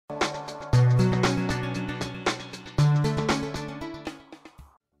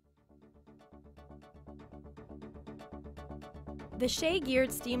The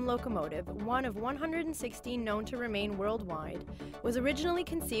Shay-geared steam locomotive, one of 116 known to remain worldwide, was originally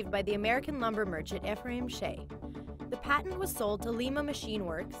conceived by the American lumber merchant Ephraim Shay. The patent was sold to Lima Machine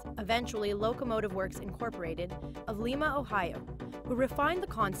Works, eventually Locomotive Works Incorporated, of Lima, Ohio, who refined the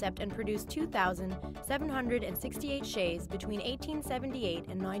concept and produced 2,768 Shays between 1878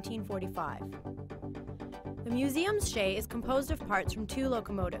 and 1945. The museum's Shay is composed of parts from two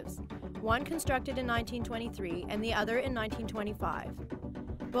locomotives, one constructed in 1923 and the other in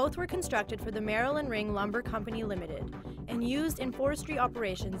 1925. Both were constructed for the Merrill and Ring Lumber Company Limited and used in forestry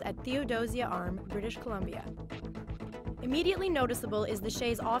operations at Theodosia Arm, British Columbia. Immediately noticeable is the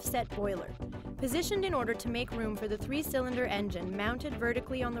Shay's offset boiler, positioned in order to make room for the three-cylinder engine mounted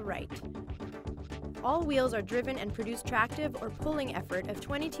vertically on the right. All wheels are driven and produce tractive or pulling effort of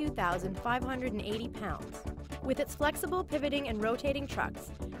 22,580 pounds. With its flexible pivoting and rotating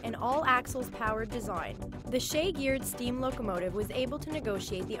trucks and all-axles powered design, the Shay-geared steam locomotive was able to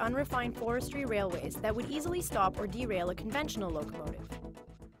negotiate the unrefined forestry railways that would easily stop or derail a conventional locomotive.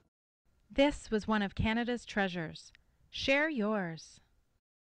 This was one of Canada's treasures. Share yours.